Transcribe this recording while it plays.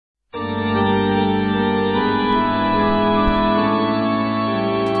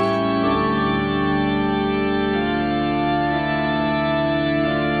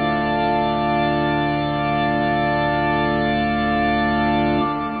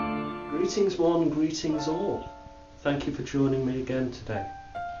Greetings one, greetings all. Thank you for joining me again today.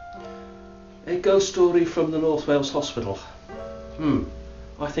 A ghost story from the North Wales Hospital.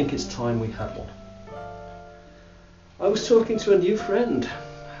 I think it's time we had one. I was talking to a new friend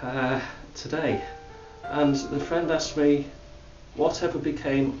today, and the friend asked me whatever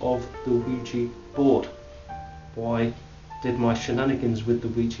became of the Ouija board. Why did my shenanigans with the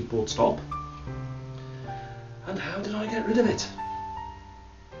Ouija board stop? And how did I get rid of it?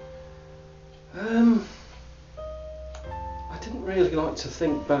 I didn't really like to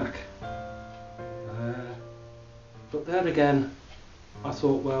think back, but there again I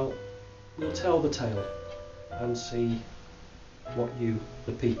thought, well, we'll tell the tale and see what you,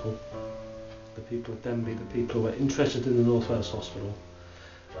 the people of Denby, the people who are interested in the North Wales Hospital,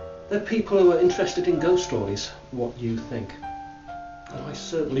 the people who are interested in ghost stories, what you think. And I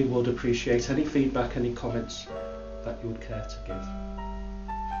certainly would appreciate any feedback, any comments that you would care to give.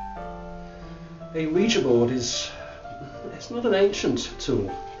 A Ouija board it's not an ancient tool.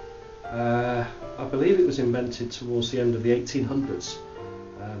 I believe it was invented towards the end of the 1800s,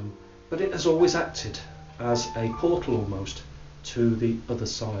 but it has always acted as a portal almost to the other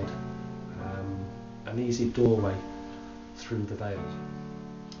side, an easy doorway through the veil.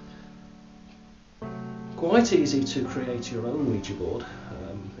 Quite easy to create your own Ouija board.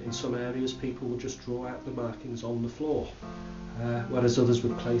 In some areas people would just draw out the markings on the floor, whereas others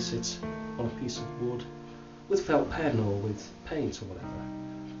would place it on a piece of wood with felt pen or with paint or whatever.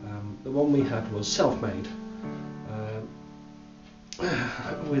 The one we had was self-made,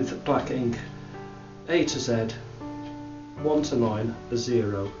 with black ink, A to Z, 1 to 9, a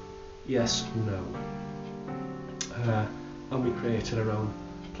 0, yes, no. And we created our own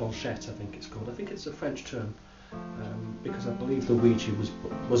planchette, I think it's called. I think it's a French term, because I believe the Ouija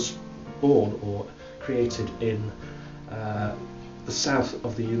was born or created in the south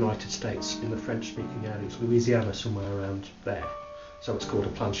of the United States, in the French-speaking areas, Louisiana, somewhere around there. So it's called a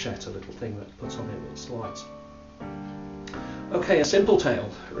planchette, a little thing that puts on it when it slides. Okay, a simple tale,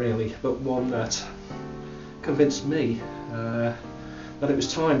 really, but one that convinced me that it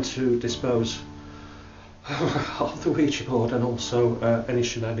was time to dispose of the Ouija board and also any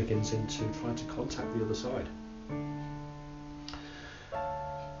shenanigans into trying to contact the other side.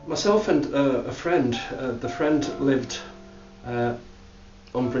 Myself and a friend, the friend lived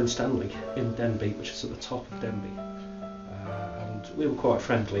on Bryn Stanley in Denby, which is at the top of Denby, and we were quite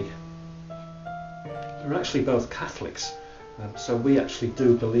friendly. We were actually both Catholics, so we actually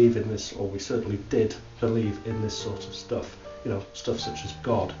do believe in this, or we certainly did believe in this sort of stuff, you know, stuff such as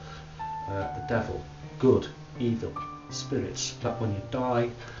God, the devil, good, evil, spirits, that when you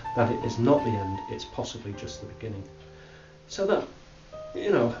die, that it is not the end, it's possibly just the beginning. So that, you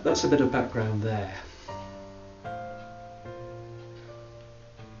know, that's a bit of background there.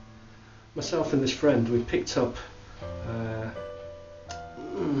 Myself and this friend, we picked up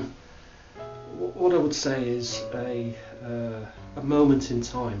what I would say is a moment in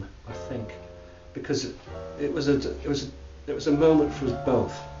time, I think, because it was a moment for us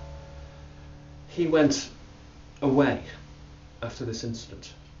both. He went away after this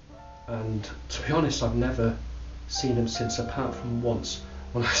incident, and to be honest, I've never seen him since, apart from once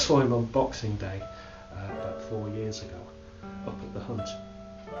when I saw him on Boxing Day about 4 years ago up at the Hunt.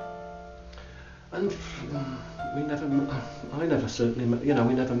 And we never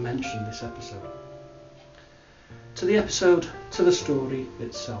mentioned this episode. To the episode, to the story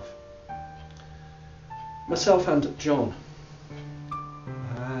itself. Myself and John,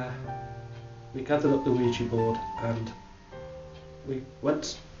 we gathered up the Ouija board and we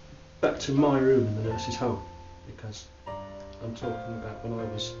went back to my room in the nurse's home, because I'm talking about when I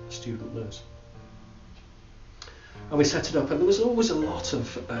was a student nurse. And we set it up, and there was always a lot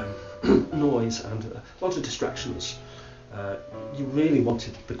of noise and a lot of distractions. You really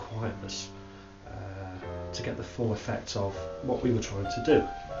wanted the quietness to get the full effect of what we were trying to do.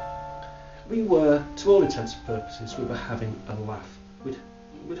 We were, to all intents and purposes, we were having a laugh. We'd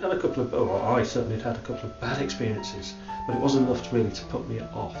had a couple of, or I certainly had a couple of bad experiences, but it wasn't enough really to put me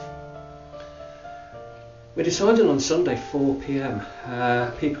off. We decided on Sunday 4 p.m.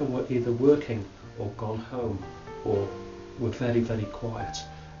 People were either working or gone home, or were very, very quiet.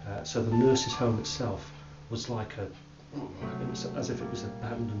 So the nurse's home itself was like it was as if it was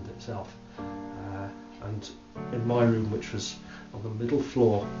abandoned itself. And in my room, which was on the middle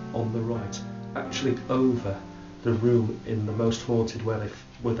floor on the right, actually over the room in the most haunted, where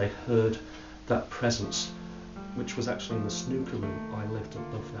they heard that presence, which was actually in the snooker room, I lived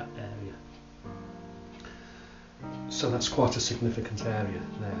above that area. So that's quite a significant area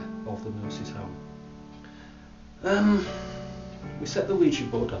there of the nurse's home. We set the Ouija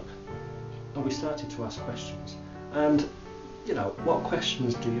board up, and we started to ask questions. And, you know, what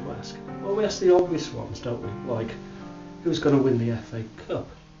questions do you ask? Well, we ask the obvious ones, don't we? Like, who's going to win the FA Cup?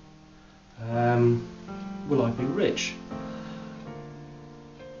 Will I be rich?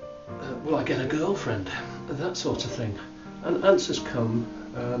 Will I get a girlfriend? That sort of thing. And answers come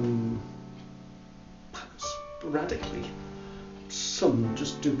sporadically. Some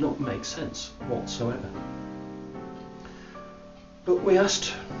just do not make sense whatsoever. But we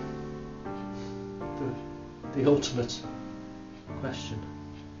asked the ultimate question.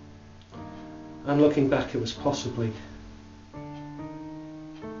 And looking back, it was possibly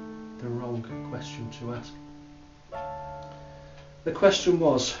the wrong question to ask. The question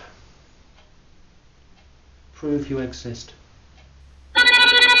was, prove you exist.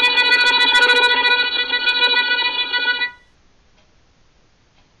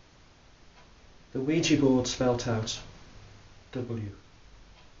 The Ouija board spelt out W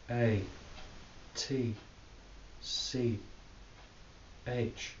A T C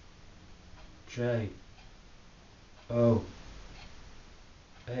H J O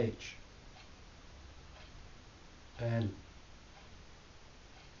H N.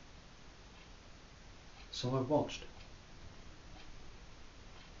 So I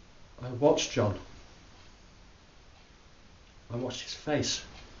watched John. I watched his face,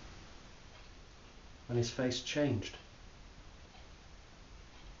 and his face changed.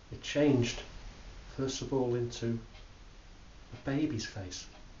 It changed, first of all, into a baby's face.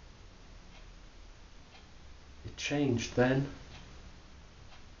 It changed then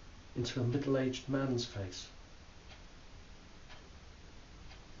into a middle-aged man's face.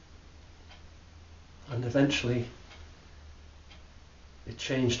 And eventually it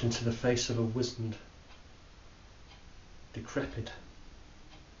changed into the face of a wizened, decrepit,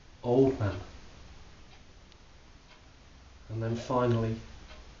 old man. And then finally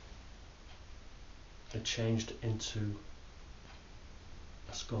it changed into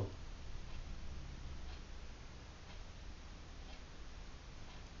a skull.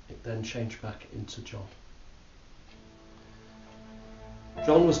 It then changed back into John.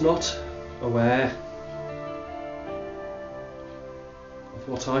 John was not aware of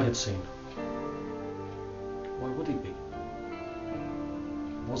what I had seen. Why would he be?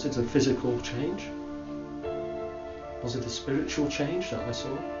 Was it a physical change? Was it a spiritual change that I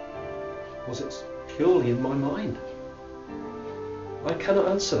saw? Was it purely in my mind? I cannot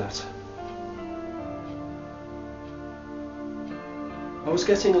answer that. I was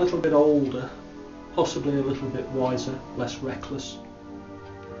getting a little bit older, possibly a little bit wiser, less reckless.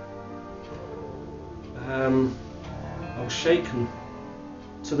 I was shaken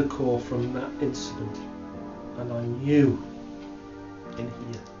to the core from that incident, and I knew in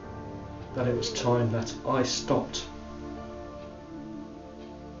here that it was time that I stopped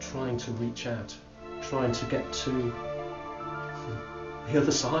trying to reach out, trying to get to the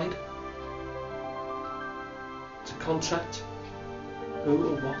other side, to contact who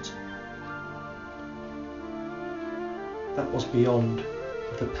or what. That was beyond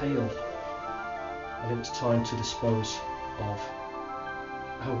the pale, and it was time to dispose of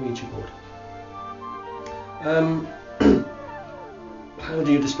our Ouija board. How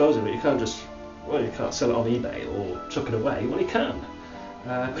do you dispose of it? You can't just, well, you can't sell it on eBay or chuck it away. Well, you can,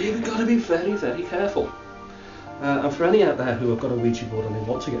 but you've got to be very, very careful. And for any out there who have got a Ouija board and they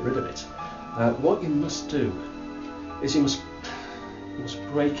want to get rid of it, what you must do is you must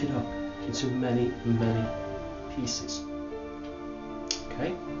break it up into many, many pieces.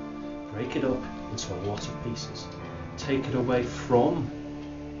 Okay? Break it up into a lot of pieces. Take it away from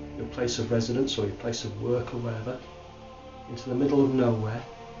your place of residence or your place of work or wherever, into the middle of nowhere,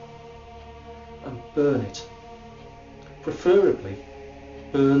 and burn it. Preferably,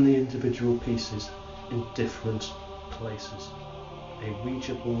 burn the individual pieces in different places. A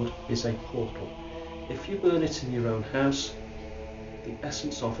Ouija board is a portal. If you burn it in your own house, the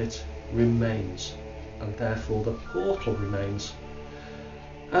essence of it remains, and therefore the portal remains.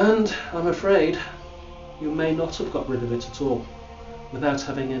 And I'm afraid you may not have got rid of it at all without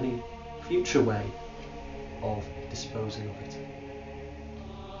having any future way of disposing of it.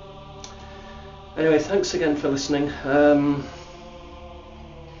 Anyway, thanks again for listening.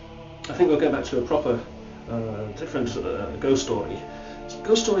 I think we'll go back to a proper, different ghost story.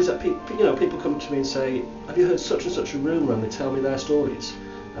 Ghost stories that people come to me and say, have you heard such and such a rumour, and they tell me their stories.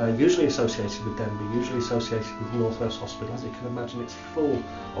 Usually associated with Denver, usually associated with North West Hospital. As you can imagine, it's full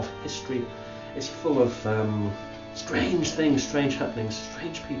of history, it's full of strange things, strange happenings,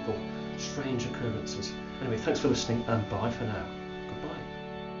 strange people, strange occurrences. Anyway, thanks for listening, and bye for now.